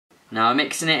Now I'm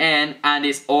mixing it in and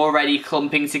it's already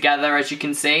clumping together, as you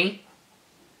can see.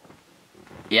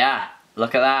 Yeah,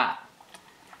 look at that.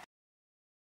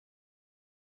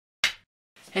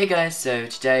 Hey guys, so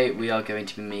today we are going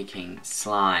to be making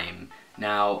slime.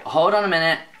 Now, hold on a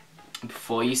minute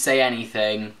before you say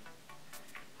anything.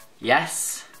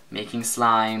 Yes, making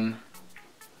slime.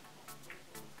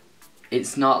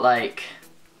 It's not like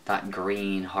that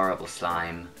green horrible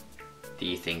slime that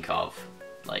you think of,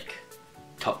 like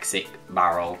toxic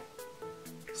barrel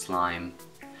slime.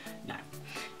 No.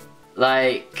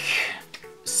 Like,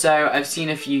 so I've seen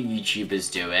a few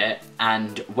YouTubers do it,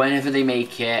 and whenever they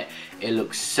make it, it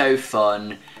looks so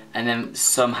fun, and then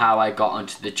somehow I got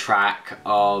onto the track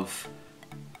of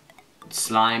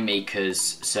slime makers,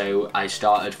 so I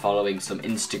started following some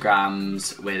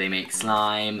Instagrams where they make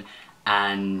slime,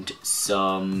 and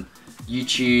some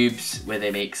YouTubes where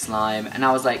they make slime, and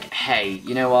I was like, hey,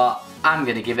 you know what, I'm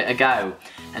gonna give it a go.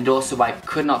 And also I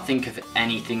could not think of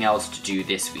anything else to do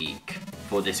this week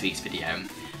for this week's video,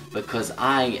 because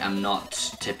I am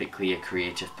not typically a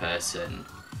creative person.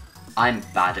 I'm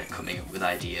bad at coming up with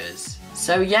ideas.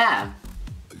 So yeah,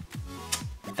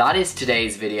 that is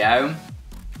today's video.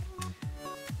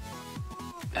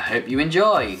 I hope you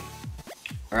enjoy.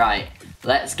 Right,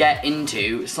 let's get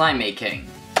into slime making.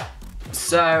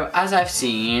 So, as I've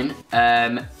seen,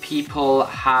 people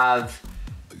have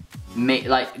made,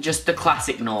 like, just the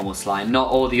classic normal slime, not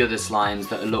all the other slimes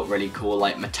that look really cool,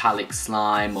 like metallic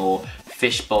slime, or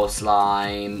fishbowl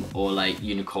slime, or like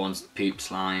unicorn's poop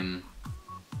slime.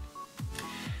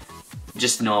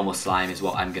 Just normal slime is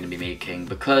what I'm going to be making,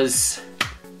 because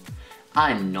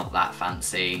I'm not that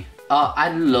fancy. Oh,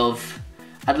 I'd love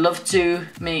to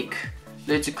make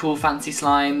loads of cool fancy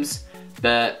slimes,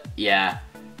 but yeah.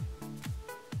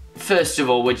 First of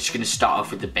all, we're just going to start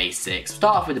off with the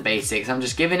basics. I'm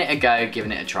just giving it a go,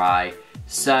 giving it a try.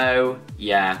 So,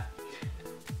 yeah.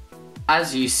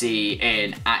 As you see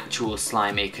in actual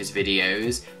slime makers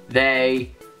videos,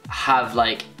 they have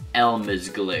like Elmer's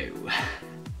glue.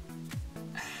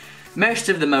 Most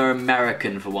of them are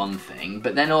American for one thing,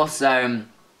 but then also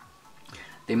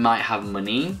they might have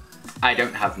money. I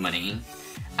don't have money.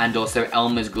 And also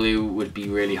Elmer's glue would be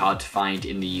really hard to find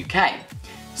in the UK.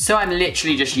 So I'm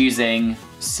literally just using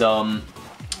some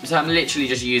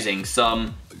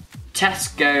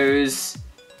Tesco's,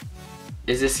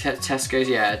 is this Tesco's?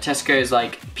 Yeah, Tesco's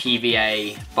like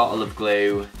PVA bottle of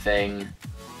glue thing,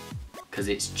 because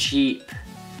it's cheap,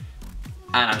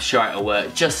 and I'm sure it'll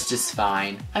work just as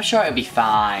fine. I'm sure it'll be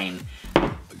fine.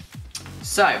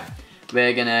 So,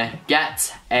 we're gonna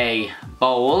get a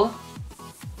bowl,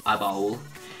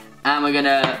 and we're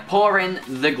gonna pour in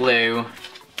the glue,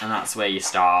 and that's where you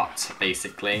start,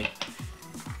 basically.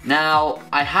 Now,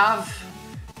 I have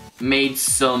made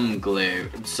some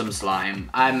glue, some slime.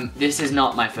 This is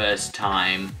not my first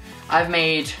time. I've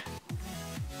made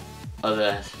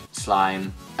other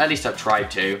slime, at least I've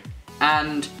tried to,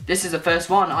 and this is the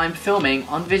first one I'm filming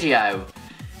on video.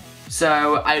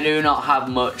 So I do not have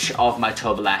much of my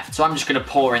tub left, so I'm just gonna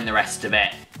pour in the rest of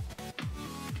it.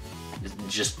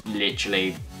 Just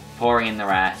literally pouring in the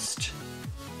rest.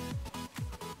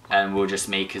 And we'll just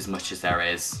make as much as there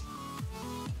is.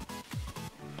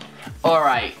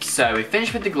 Alright, so we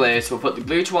finished with the glue, so we'll put the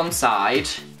glue to one side.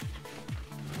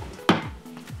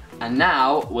 And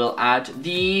now we'll add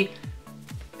the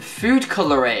food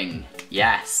colouring.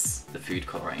 Yes, the food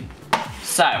colouring.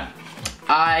 So,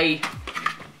 I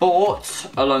bought,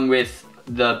 along with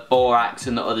the borax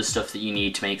and the other stuff that you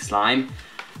need to make slime,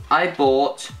 I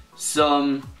bought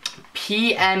some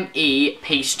PME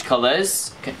paste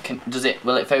colours.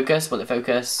 Will it focus? Will it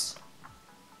focus?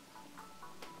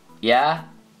 Yeah?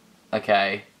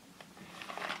 Okay.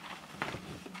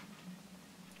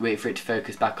 Wait for it to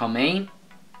focus back on me.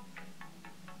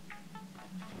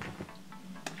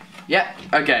 Yep,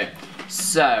 okay.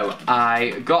 So,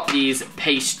 I got these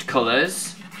paste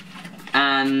colours,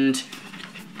 and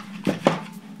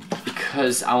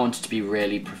because I wanted to be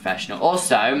really professional.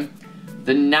 Also,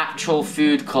 the natural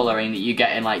food colouring that you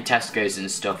get in like Tesco's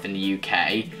and stuff in the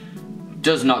UK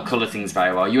does not colour things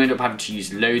very well. You end up having to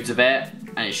use loads of it,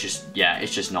 and it's just, yeah,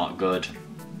 it's just not good.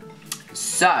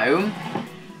 So,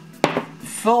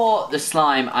 for the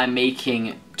slime I'm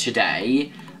making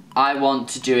today, I want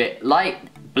to do it light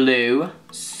blue,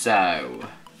 so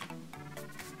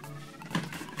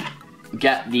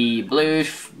get the blue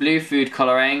food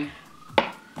colouring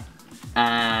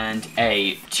and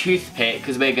a toothpick,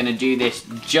 because we're going to do this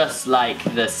just like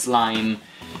the slime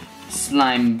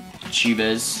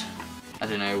tubers. I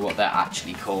don't know what they're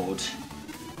actually called.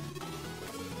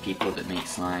 People that make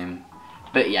slime.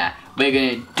 But yeah, we're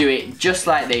gonna do it just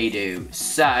like they do.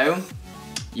 So,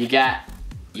 you get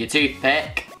your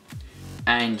toothpick,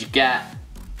 and you get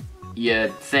your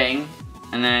thing,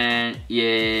 and then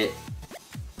you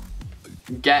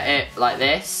get it like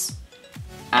this,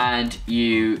 and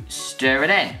you stir it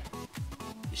in.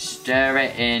 Stir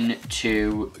it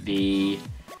into the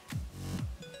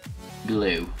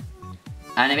glue,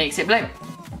 and it makes it blue.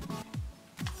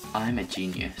 I'm a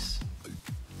genius.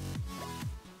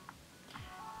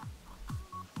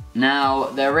 Now,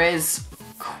 there is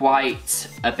quite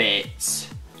a bit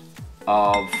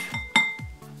of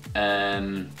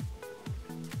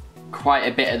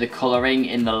the colouring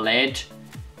in the lid,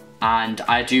 and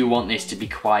I do want this to be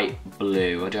quite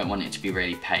blue. I don't want it to be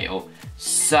really pale.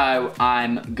 So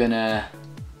I'm gonna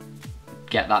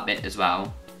get that bit as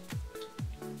well.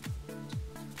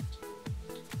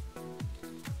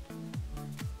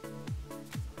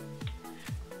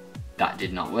 That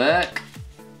did not work.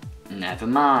 Never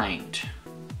mind.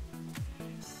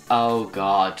 Oh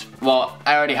god. Well,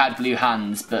 I already had blue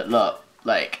hands, but look,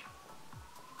 like,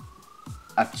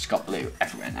 I've just got blue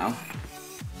everywhere now.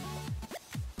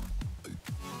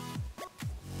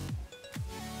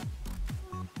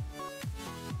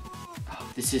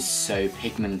 Oh, this is so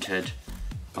pigmented.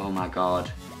 Oh my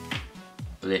god.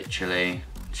 Literally,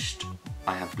 just,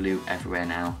 I have blue everywhere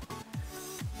now.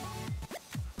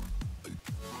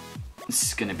 This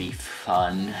is gonna be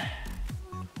fun.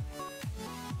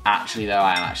 Actually though,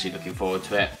 I am actually looking forward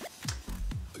to it.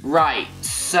 Right,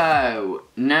 so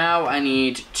now I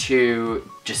need to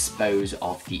dispose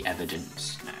of the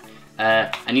evidence. No.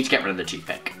 I need to get rid of the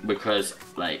toothpick because,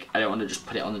 like, I don't want to just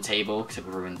put it on the table because it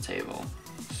will ruin the table.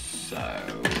 So,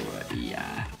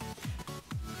 yeah.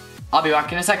 I'll be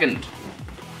back in a second.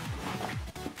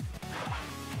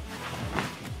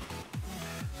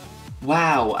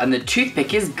 Wow, and the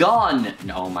toothpick is gone!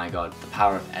 Oh my god, the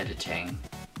power of editing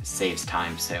saves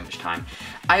time, so much time.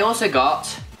 I also got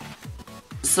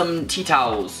some tea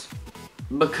towels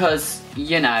because,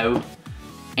 you know,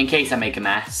 in case I make a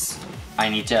mess, I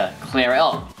need to clear it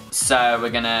up. So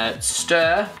we're gonna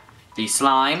stir the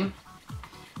slime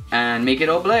and make it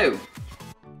all blue.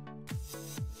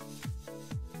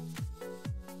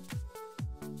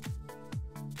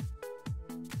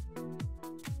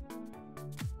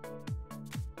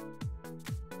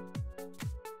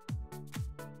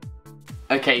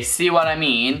 Okay, see what I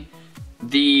mean?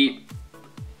 The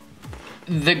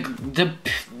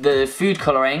food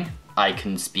colouring, I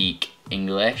can speak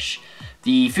English.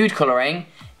 The food colouring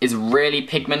is really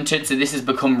pigmented, so this has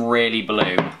become really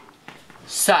blue.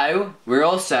 So, we're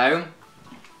also,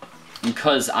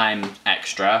 because I'm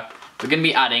extra, we're gonna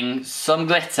be adding some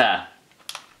glitter.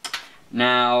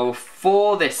 Now,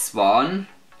 for this one,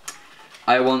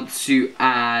 I want to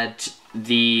add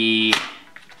the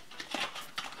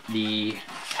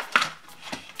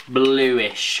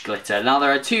bluish glitter. Now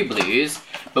there are two blues,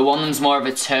 but one of them's more of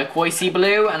a turquoisey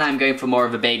blue and I'm going for more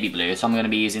of a baby blue, so I'm going to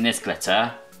be using this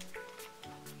glitter.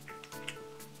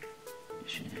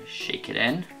 Shake it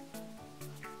in.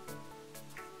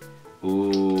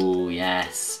 Ooh,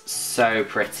 yes, so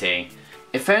pretty.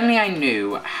 If only I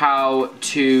knew how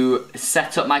to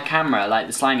set up my camera like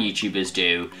the slime YouTubers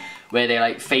do, where they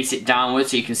like face it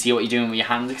downwards so you can see what you're doing with your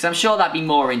hands, because I'm sure that'd be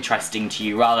more interesting to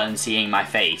you rather than seeing my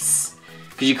face.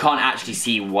 Because you can't actually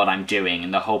see what I'm doing,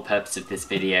 and the whole purpose of this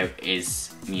video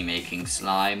is me making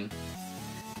slime.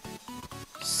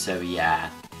 So yeah.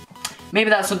 Maybe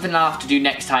that's something I'll have to do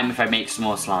next time if I make some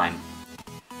more slime.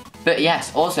 But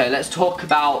yes, also let's talk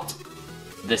about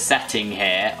the setting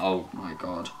here. Oh my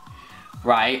god.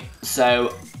 Right,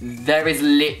 so there is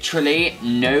literally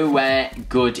nowhere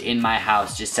good in my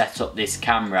house to set up this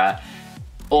camera,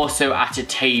 also at a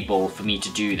table for me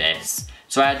to do this.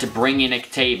 So I had to bring in a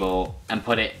table and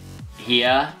put it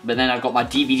here, but then I've got my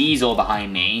DVDs all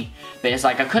behind me. But it's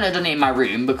like, I couldn't have done it in my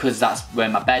room because that's where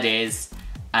my bed is,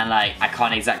 and like, I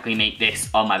can't exactly make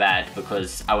this on my bed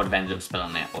because I would have ended up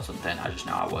spilling it or something, I just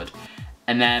know I would.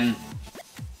 And then,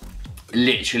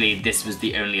 literally, this was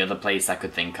the only other place I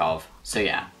could think of. So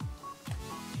yeah,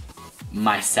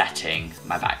 my setting,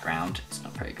 my background, it's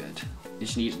not very good. I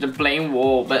just needed a plain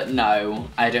wall, but no,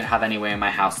 I don't have anywhere in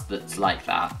my house that's like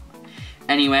that.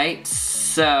 Anyway,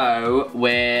 so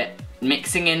we're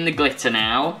mixing in the glitter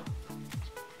now.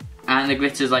 And the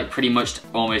glitter's like pretty much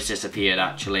almost disappeared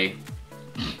actually.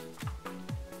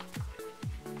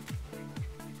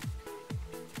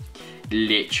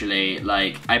 Literally,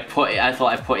 like, I thought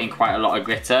I put in quite a lot of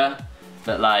glitter,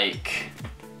 but like,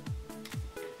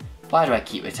 why do I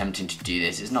keep attempting to do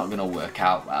this? It's not gonna work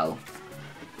out well.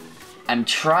 I'm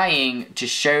trying to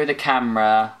show the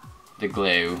camera the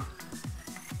glue.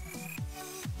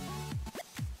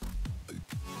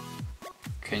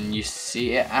 Can you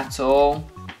see it at all?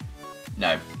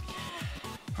 No.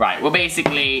 Right, well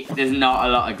basically there's not a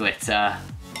lot of glitter,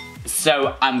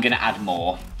 so I'm gonna add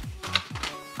more.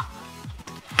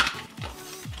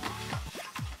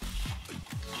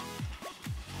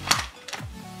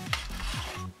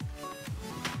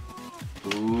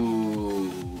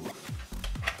 Ooh,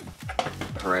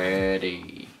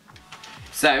 pretty.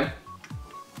 So,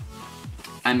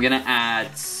 I'm gonna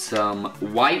add some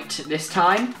white this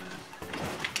time.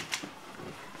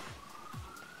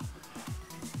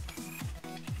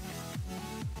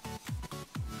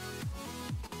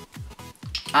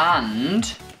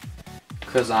 And,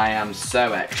 because I am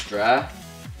so extra,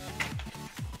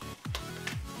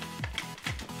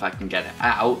 if I can get it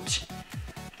out,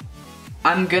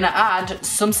 I'm gonna add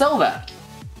some silver.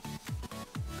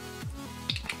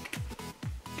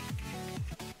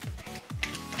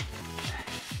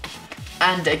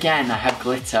 And again, I have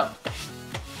glitter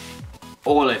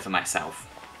all over myself.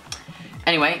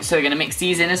 Anyway, so we're gonna mix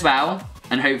these in as well,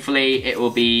 and hopefully it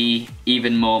will be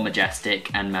even more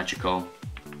majestic and magical.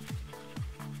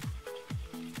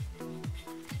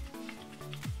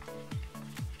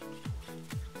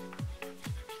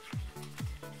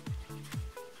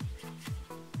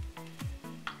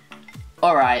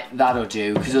 Alright, that'll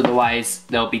do, because otherwise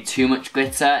there'll be too much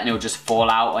glitter and it'll just fall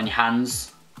out on your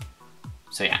hands.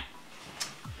 So yeah.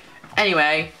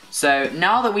 Anyway, so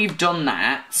now that we've done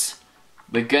that,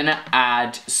 we're gonna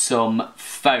add some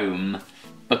foam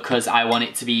because I want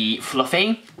it to be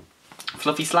fluffy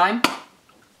slime.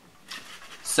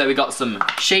 So we got some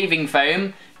shaving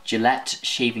foam, Gillette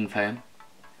shaving foam.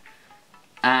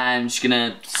 And I'm just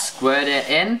gonna squirt it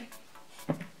in.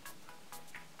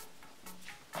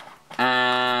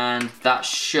 And that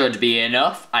should be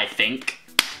enough, I think.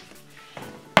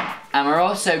 And we're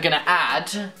also gonna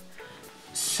add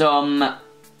some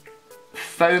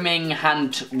foaming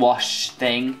hand wash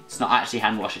thing. It's not actually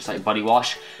hand wash, it's like body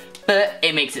wash, but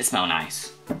it makes it smell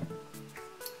nice.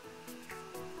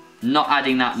 Not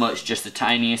adding that much, just the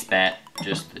tiniest bit.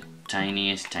 Just the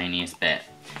tiniest bit.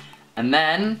 And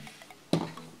then,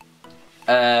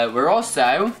 we're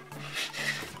also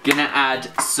gonna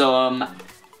add some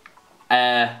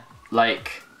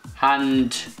like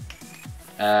hand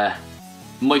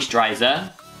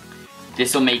moisturizer.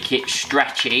 This will make it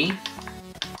stretchy.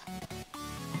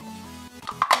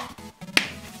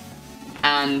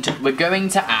 And we're going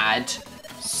to add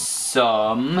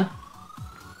some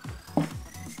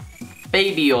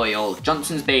baby oil,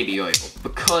 Johnson's baby oil,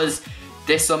 because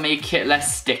this will make it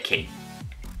less sticky.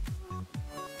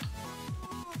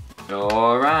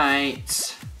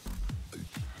 Alright.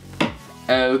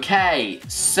 Okay,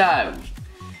 so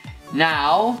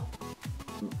now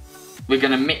we're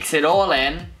gonna mix it all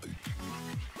in,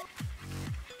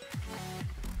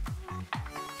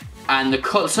 and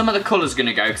some of the colour's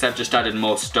gonna go because I've just added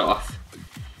more stuff,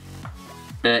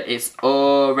 but it's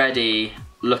already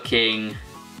looking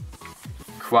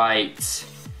quite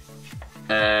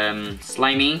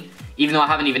slimy, even though I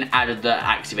haven't even added the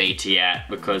activator yet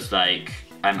because like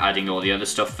I'm adding all the other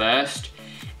stuff first.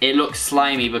 It looks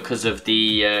slimy because of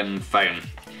the foam.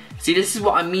 See, this is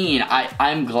what I mean.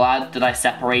 I'm glad that I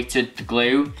separated the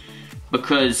glue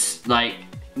because, like,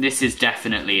 this is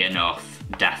definitely enough.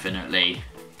 Definitely.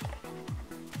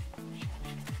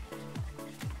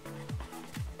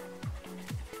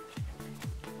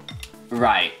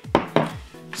 Right.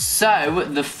 So,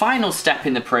 the final step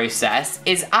in the process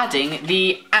is adding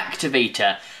the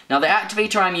activator. Now, the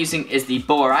activator I'm using is the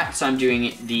borax, so I'm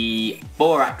doing the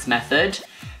borax method.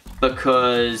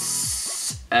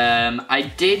 Because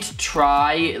I did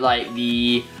try like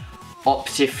the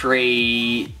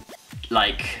Optifree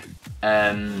like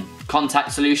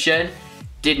contact solution.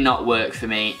 Did not work for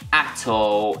me at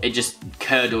all. It just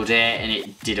curdled it and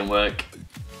it didn't work.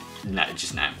 No,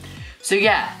 just no. So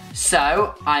yeah,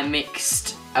 so I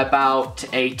mixed about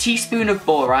a teaspoon of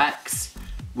borax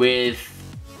with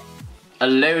a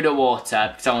load of water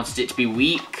because I wanted it to be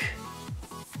weak.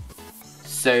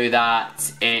 So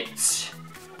that it,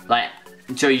 like,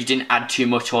 so you didn't add too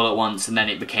much all at once and then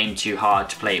it became too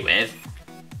hard to play with.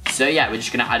 So yeah, we're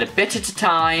just gonna add a bit at a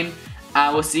time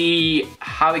and we'll see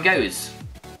how it goes.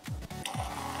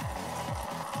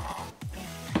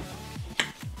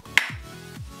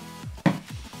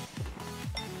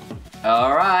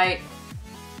 Alright,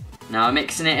 now I'm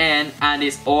mixing it in and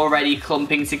it's already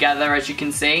clumping together as you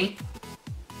can see.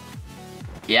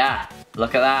 Yeah,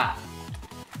 look at that.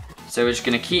 So we're just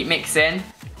gonna keep mixing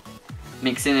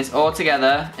this all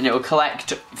together, and it will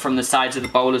collect from the sides of the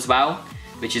bowl as well,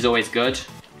 which is always good.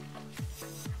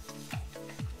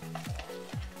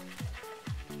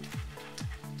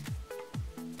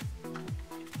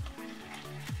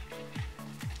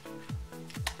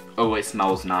 Oh, it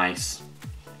smells nice.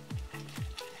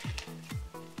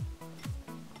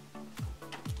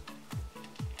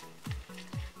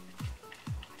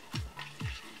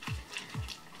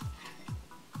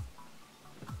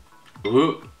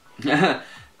 Ooh.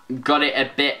 Got it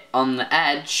a bit on the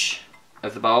edge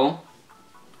of the bowl.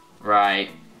 Right.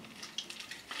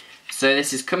 So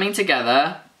this is coming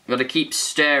together. Got to keep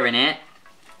stirring it.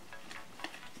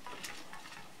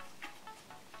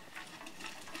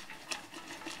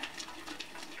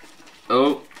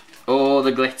 Oh, all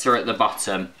the glitter at the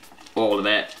bottom. All of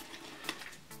it.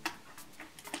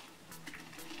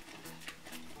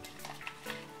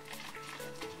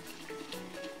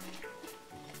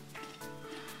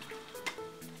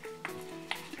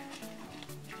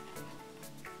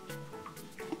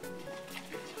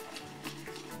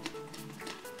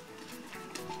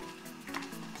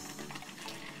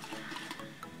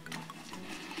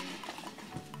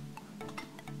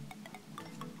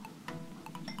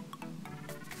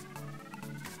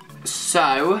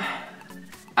 So,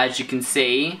 as you can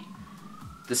see,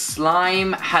 the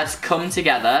slime has come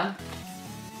together.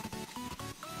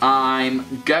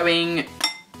 I'm going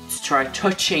to try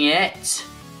touching it.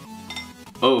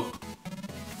 Oh,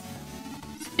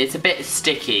 it's a bit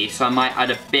sticky, so I might add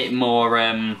a bit more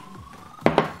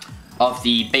of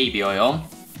the baby oil.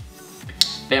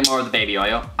 Bit more of the baby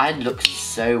oil. I look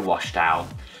so washed out,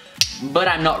 but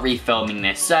I'm not refilming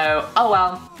this, so oh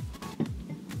well.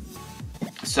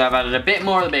 So I've added a bit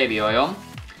more of the baby oil,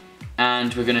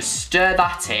 and we're gonna stir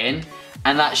that in,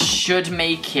 and that should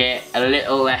make it a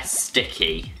little less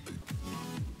sticky.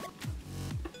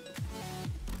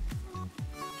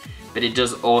 But it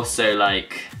does also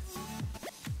like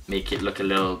make it look a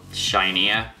little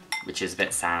shinier, which is a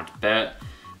bit sad, but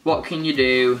what can you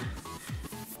do?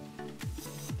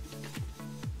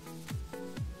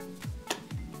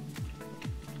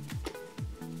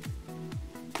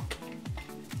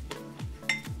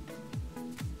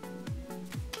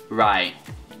 Right,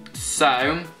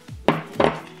 so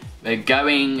we're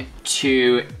going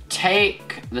to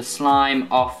take the slime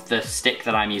off the stick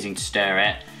that I'm using to stir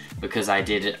it, because I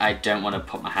don't want to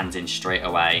put my hands in straight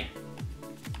away.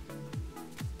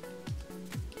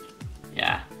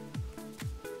 Yeah.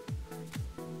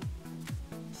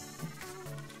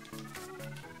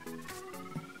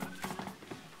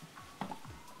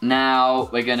 Now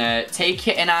we're gonna take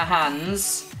it in our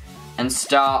hands and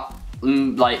start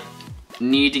like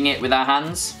kneading it with our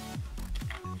hands,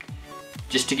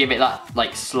 just to give it that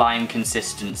like slime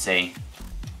consistency.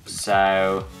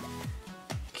 So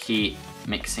keep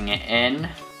mixing it in.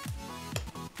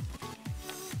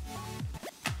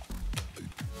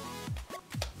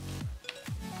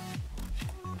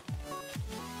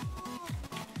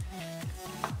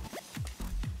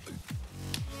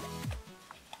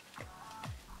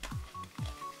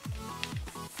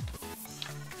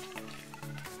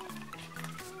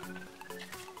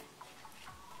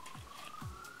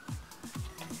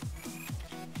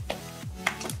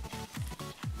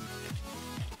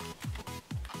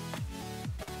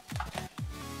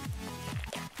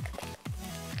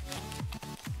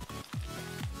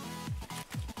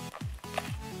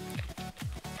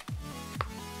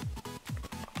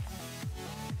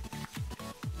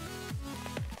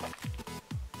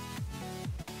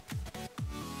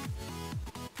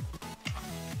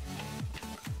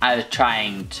 I was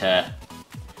trying to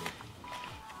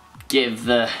give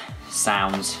the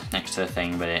sounds next to the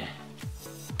thing, but it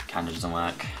kind of doesn't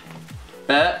work.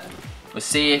 But we'll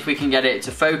see if we can get it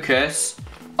to focus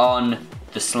on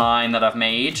the slime that I've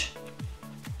made.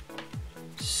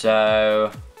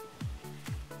 So,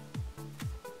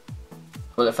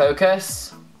 will it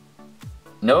focus?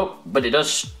 Nope, but it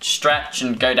does stretch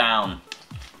and go down.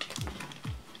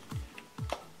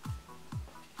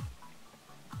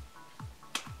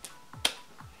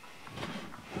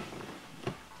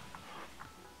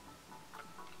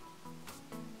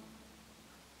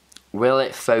 Will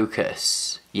it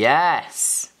focus?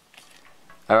 Yes!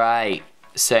 Alright,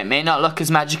 so it may not look as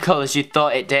magical as you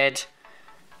thought it did,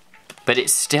 but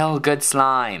it's still good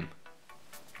slime.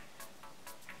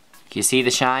 Can you see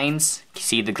the shines? Can you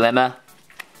see the glimmer?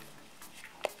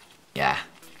 Yeah.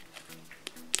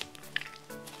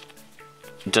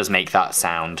 It does make that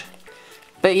sound.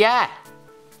 But yeah!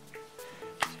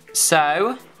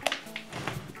 So,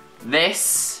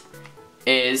 this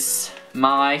is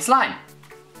my slime.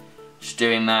 Just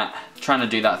doing that, trying to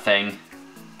do that thing.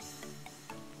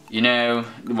 You know,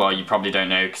 well, you probably don't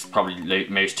know, because probably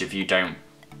most of you don't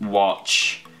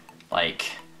watch like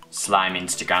slime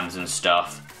Instagrams and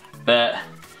stuff, but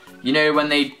you know when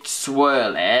they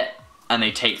swirl it and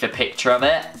they take the picture of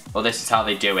it? Well, this is how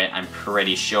they do it, I'm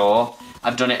pretty sure.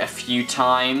 I've done it a few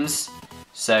times.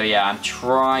 So yeah, I'm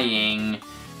trying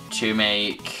to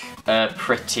make a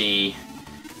pretty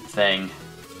thing.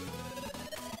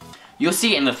 You'll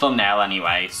see it in the thumbnail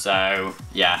anyway, so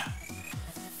yeah.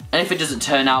 And if it doesn't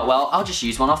turn out well, I'll just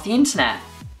use one off the internet.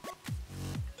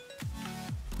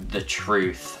 The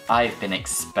truth. I've been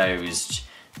exposed.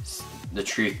 The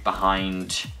truth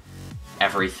behind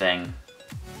everything.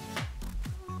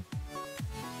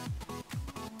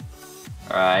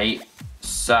 Alright,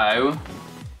 so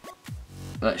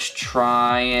let's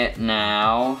try it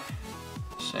now.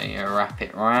 So you wrap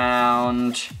it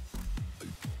round.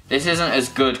 This isn't as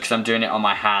good because I'm doing it on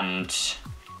my hand.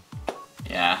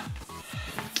 Yeah.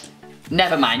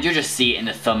 Never mind, you'll just see it in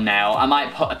the thumbnail. I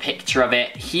might put a picture of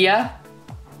it here.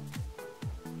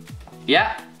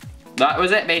 Yeah, that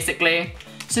was it basically.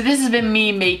 So this has been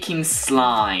me making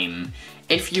slime.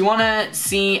 If you want to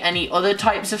see any other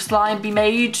types of slime be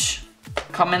made,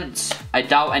 comment. I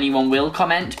doubt anyone will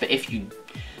comment, but if you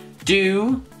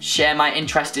do share my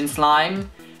interest in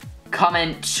slime,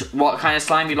 comment what kind of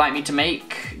slime you'd like me to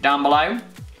make down below.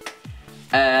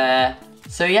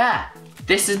 So yeah,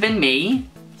 this has been me,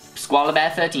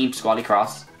 PasqualaBear13, Pasquale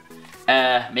Cross,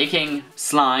 making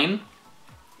slime,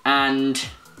 and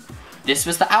this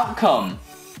was the outcome.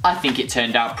 I think it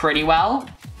turned out pretty well.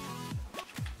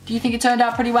 Do you think it turned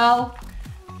out pretty well?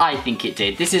 I think it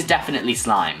did. This is definitely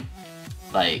slime.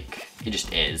 Like, it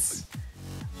just is.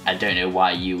 I don't know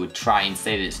why you would try and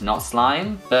say that it's not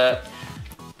slime, but...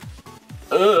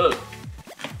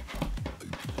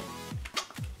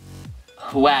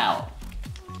 Well,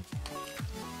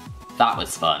 that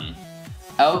was fun.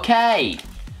 Okay,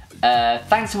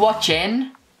 thanks for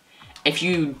watching. If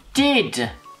you did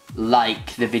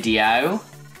like the video,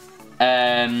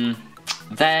 then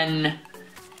you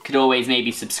could always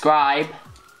maybe subscribe.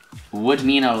 Would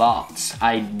mean a lot.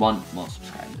 I want more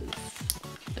subscribers.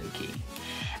 Okay.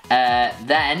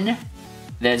 Then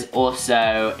there's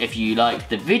also, if you liked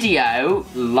the video,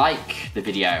 like the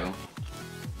video.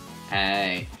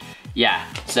 Hey. Yeah,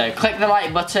 so click the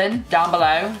like button down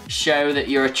below, show that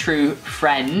you're a true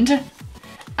friend.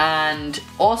 And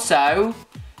also,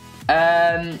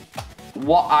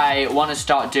 what I want to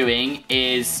start doing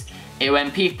is,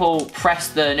 when people press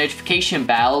the notification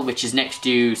bell, which is next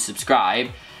to subscribe,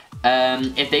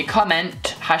 if they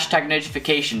comment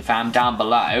 #notificationfam down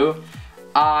below,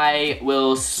 I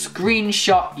will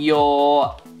screenshot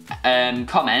your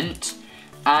comment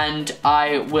and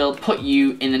I will put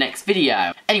you in the next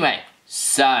video. Anyway,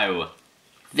 so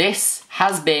this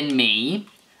has been me.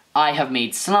 I have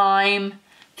made slime.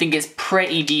 I think it's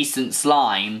pretty decent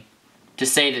slime. To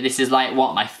say that this is like,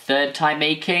 what, my third time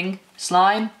making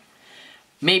slime?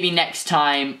 Maybe next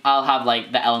time I'll have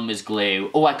like the Elmer's glue.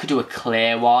 Oh, I could do a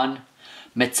clear one.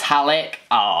 Metallic.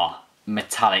 Oh,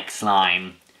 metallic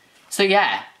slime. So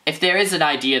yeah, if there is an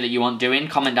idea that you want doing,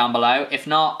 comment down below. If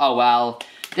not, oh well.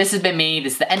 This has been me.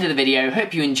 This is the end of the video.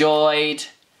 Hope you enjoyed.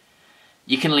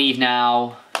 You can leave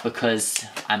now because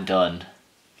I'm done.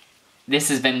 This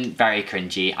has been very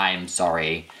cringy. I am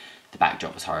sorry. The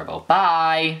backdrop was horrible.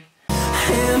 Bye.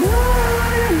 And on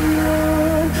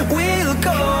we'll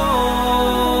go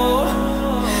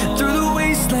through the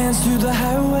wastelands, through the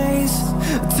highways,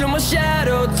 till my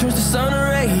shadow turns to sun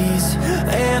rays.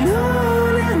 And on